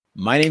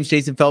My name's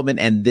Jason Feldman,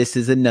 and this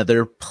is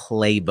another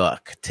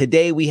Playbook.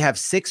 Today, we have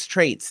 6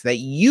 traits that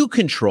you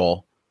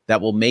control that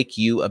will make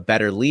you a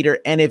better leader.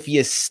 And if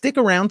you stick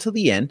around till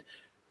the end,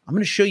 I'm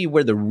going to show you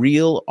where the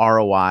real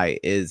ROI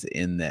is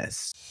in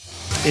this.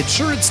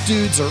 Insurance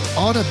dudes are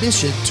on a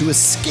mission to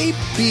escape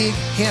being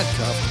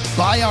handcuffed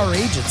by our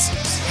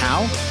agencies.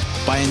 How?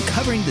 By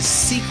uncovering the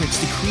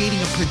secrets to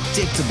creating a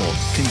predictable,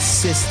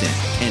 consistent,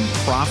 and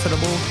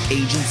profitable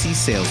agency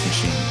sales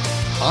machine.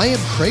 I am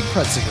Craig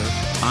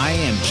Pretzinger. I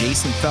am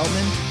Jason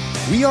Feldman.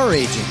 We are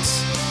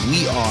agents.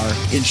 We are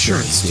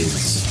insurance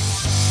dudes.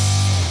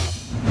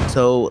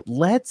 So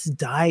let's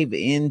dive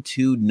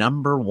into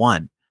number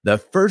 1, the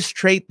first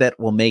trait that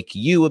will make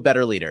you a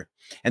better leader.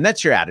 And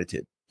that's your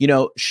attitude. You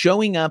know,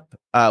 showing up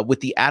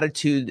with the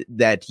attitude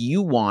that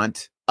you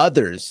want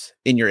others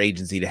in your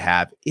agency to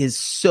have is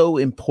so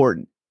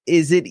important.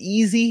 Is it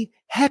easy?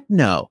 Heck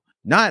no.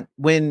 Not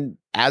when,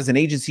 as an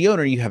agency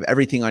owner, you have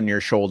everything on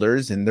your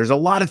shoulders and there's a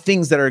lot of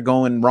things that are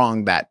going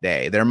wrong that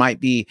day. There might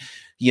be,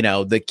 you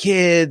know, the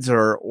kids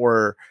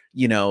or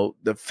you know,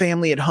 the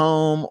family at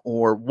home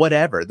or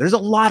whatever. There's a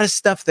lot of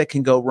stuff that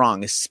can go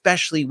wrong,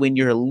 especially when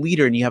you're a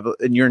leader and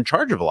you're in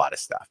charge of a lot of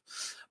stuff.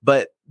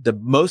 But the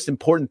most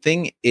important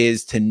thing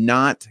is to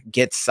not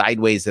get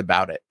sideways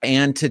about it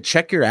and to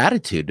check your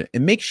attitude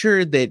and make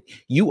sure that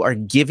you are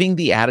giving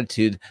the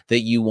attitude that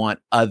you want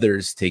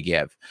others to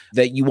give,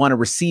 that you want to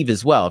receive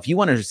as well. If you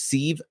want to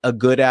receive a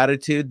good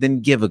attitude,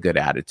 then give a good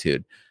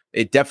attitude.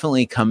 It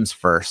definitely comes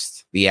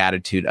first, the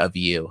attitude of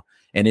you.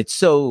 And it's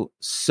so,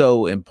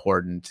 so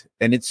important.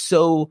 And it's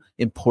so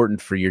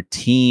important for your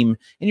team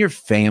and your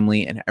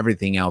family and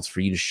everything else for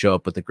you to show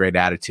up with a great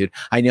attitude.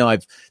 I know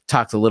I've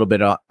talked a little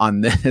bit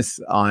on this,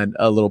 on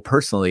a little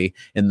personally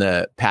in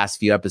the past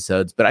few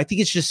episodes, but I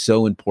think it's just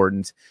so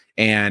important.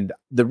 And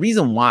the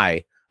reason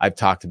why I've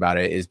talked about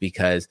it is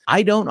because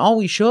I don't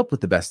always show up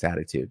with the best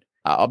attitude.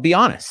 I'll be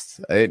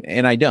honest,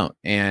 and I don't.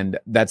 And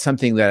that's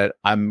something that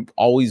I'm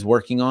always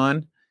working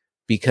on,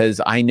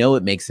 because I know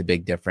it makes a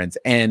big difference.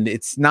 And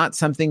it's not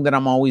something that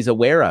I'm always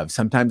aware of.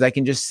 Sometimes I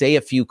can just say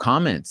a few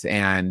comments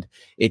and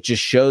it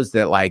just shows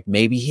that like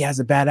maybe he has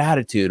a bad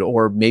attitude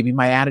or maybe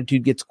my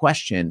attitude gets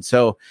questioned.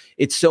 So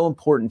it's so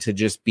important to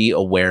just be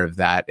aware of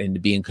that and to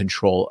be in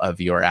control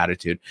of your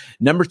attitude.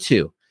 Number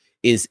 2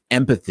 is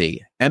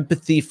empathy.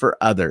 Empathy for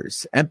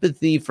others.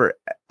 Empathy for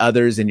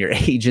others in your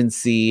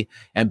agency,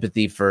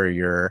 empathy for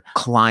your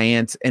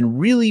clients,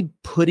 and really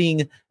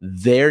putting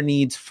their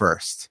needs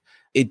first.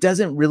 It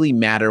doesn't really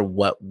matter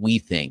what we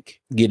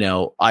think. You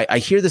know, I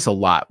hear this a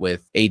lot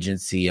with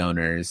agency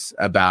owners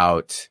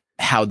about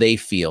how they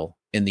feel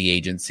in the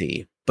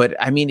agency. But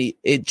I mean,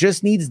 it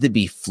just needs to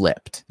be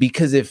flipped,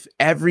 because if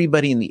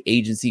everybody in the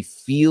agency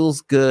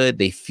feels good,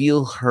 they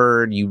feel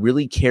heard, you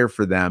really care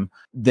for them,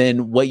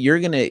 then what you're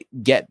going to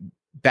get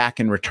back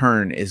in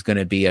return is going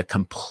to be a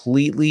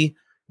completely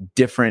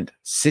different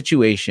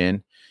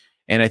situation.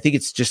 And I think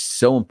it's just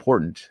so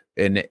important.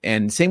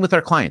 And same with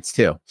our clients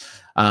too.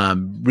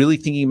 Really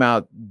thinking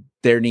about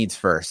their needs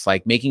first,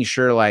 like making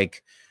sure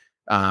like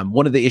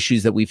one of the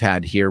issues that we've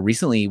had here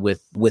recently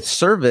with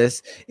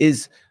service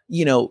is,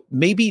 you know,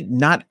 maybe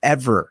not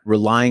ever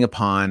relying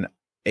upon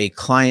a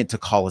client to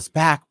call us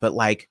back, but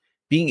like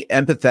being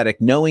empathetic,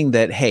 knowing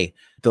that, hey,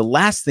 the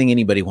last thing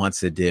anybody wants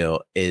to do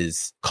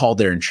is call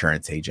their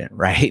insurance agent,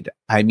 right?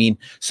 I mean,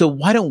 so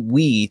why don't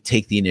we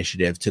take the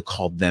initiative to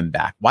call them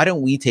back? Why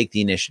don't we take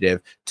the initiative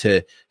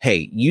to,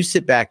 hey, you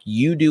sit back,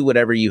 you do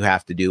whatever you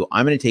have to do.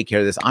 I'm going to take care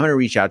of this. I'm going to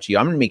reach out to you.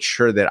 I'm going to make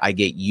sure that I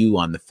get you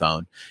on the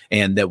phone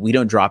and that we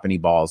don't drop any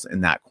balls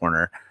in that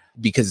corner,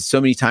 because so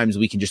many times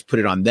we can just put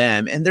it on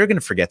them and they're going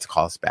to forget to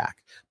call us back.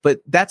 But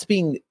that's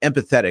being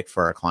empathetic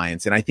for our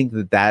clients. And I think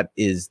that that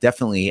is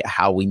definitely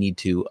how we need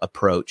to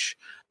approach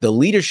the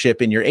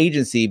leadership in your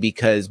agency,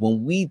 because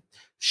when we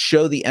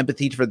show the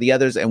empathy for the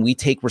others and we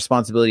take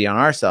responsibility on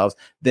ourselves,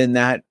 then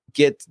that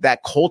gets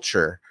that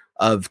culture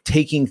of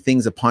taking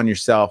things upon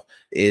yourself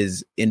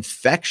is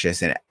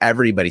infectious and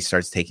everybody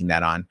starts taking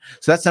that on.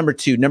 So that's number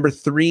 2. Number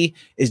 3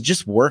 is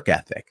just work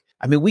ethic.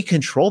 I mean, we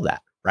control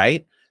that,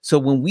 right? So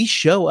when we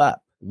show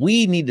up,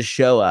 we need to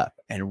show up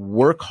and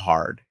work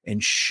hard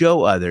and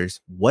show others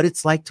what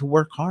it's like to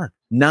work hard,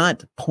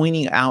 not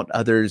pointing out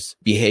others'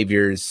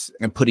 behaviors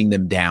and putting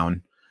them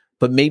down,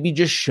 but maybe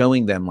just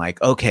showing them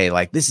like, okay,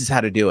 like this is how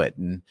to do it.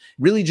 And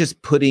really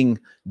just putting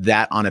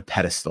that on a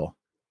pedestal,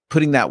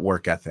 putting that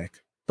work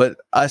ethic, but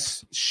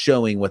us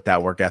showing what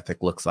that work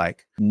ethic looks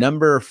like.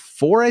 Number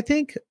 4, I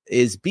think,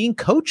 is being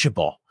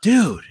coachable.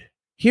 Dude,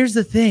 here's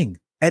the thing.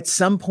 At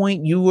some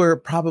point, you were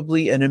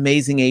probably an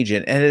amazing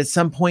agent. And at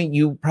some point,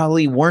 you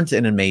probably weren't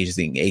an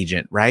amazing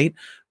agent, right?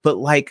 But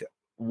like,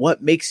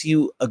 what makes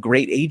you a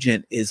great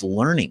agent is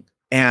learning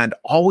and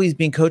always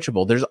being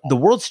coachable. The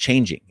world's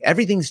changing.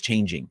 Everything's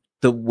changing.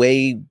 The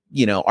way,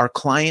 you know, our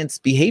clients'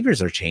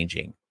 behaviors are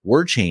changing.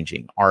 We're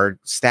changing. Our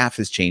staff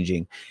is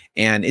changing.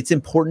 And it's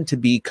important to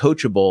be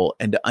coachable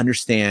and to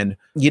understand,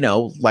 you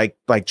know, like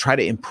try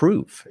to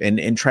improve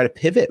and try to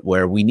pivot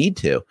where we need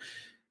to,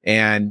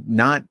 and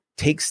not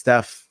take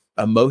stuff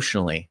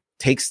emotionally,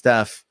 take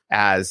stuff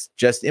as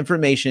just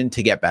information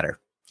to get better.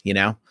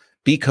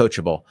 Be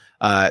coachable.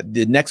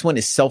 The next one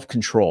is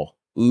self-control.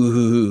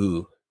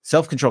 Ooh,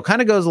 self-control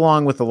kind of goes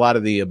along with a lot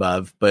of the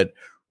above, but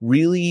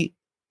really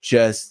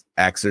just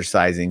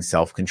exercising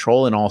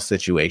self-control in all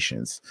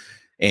situations.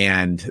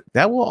 And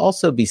that will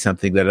also be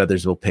something that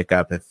others will pick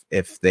up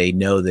if they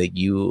know that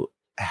you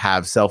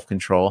have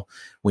self-control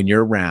when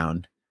you're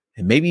around,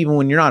 and maybe even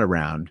when you're not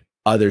around,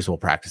 others will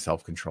practice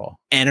self-control.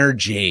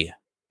 Energy,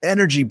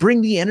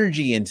 bring the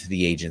energy into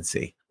the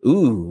agency.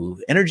 Ooh,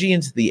 energy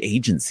into the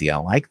agency. I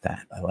like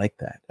that.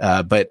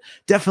 But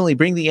definitely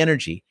bring the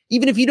energy,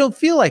 even if you don't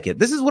feel like it.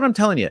 This is what I'm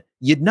telling you.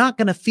 You're not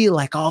going to feel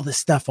like all this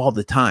stuff all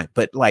the time,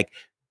 but like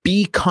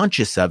be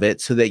conscious of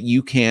it so that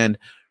you can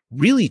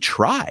really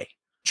try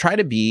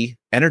to be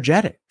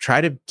energetic,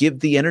 try to give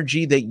the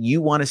energy that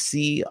you want to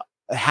see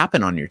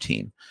happen on your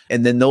team.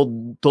 And then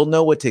they'll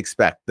know what to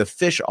expect. The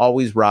fish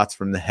always rots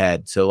from the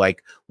head. So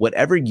like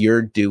whatever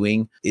you're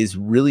doing is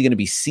really going to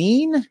be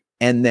seen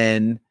and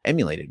then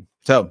emulated.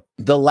 So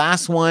the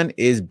last one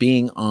is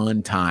being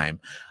on time.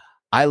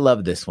 I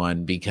love this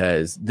one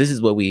because this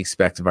is what we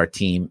expect of our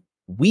team.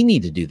 We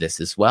need to do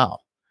this as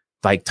well.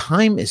 Like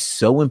time is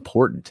so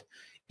important.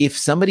 If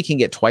somebody can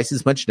get twice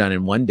as much done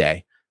in one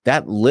day,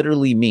 that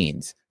literally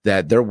means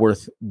that they're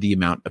worth the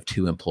amount of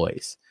 2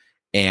 employees.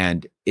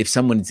 And if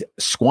someone's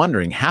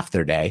squandering half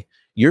their day,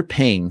 you're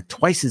paying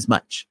twice as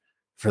much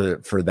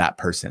for that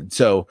person.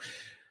 So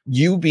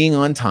you being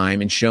on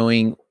time and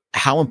showing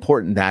how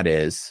important that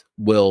is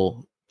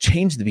will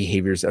change the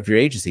behaviors of your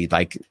agency.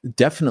 Like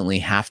definitely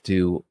have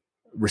to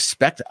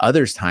respect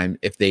others' time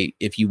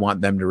if you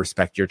want them to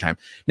respect your time.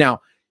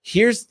 Now,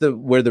 here's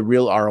where the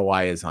real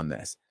ROI is on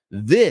this.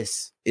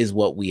 This is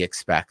what we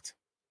expect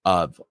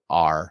of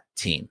our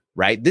team,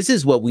 right? This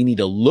is what we need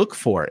to look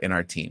for in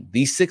our team.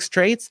 These 6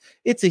 traits,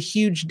 it's a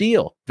huge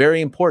deal.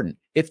 Very important.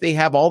 If they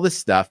have all this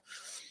stuff,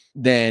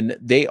 then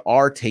they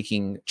are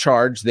taking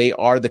charge. They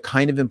are the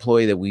kind of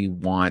employee that we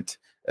want,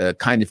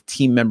 kind of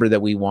team member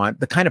that we want,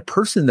 the kind of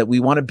person that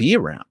we want to be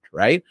around,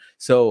 right?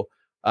 So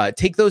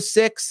take those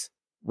 6,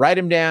 write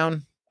them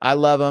down. I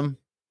love them.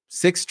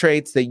 6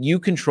 traits that you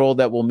control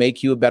that will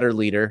make you a better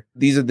leader.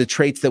 These are the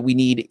traits that we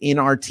need in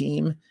our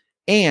team.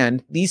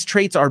 And these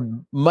traits are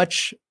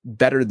much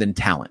better than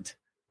talent,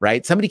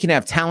 right? Somebody can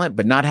have talent,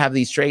 but not have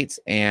these traits,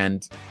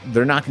 and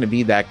they're not going to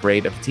be that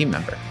great of a team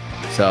member.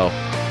 So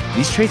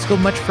these traits go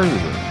much further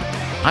than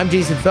that. I'm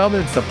Jason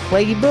Feldman. It's the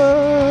Playbook,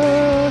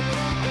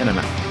 and I'm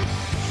out.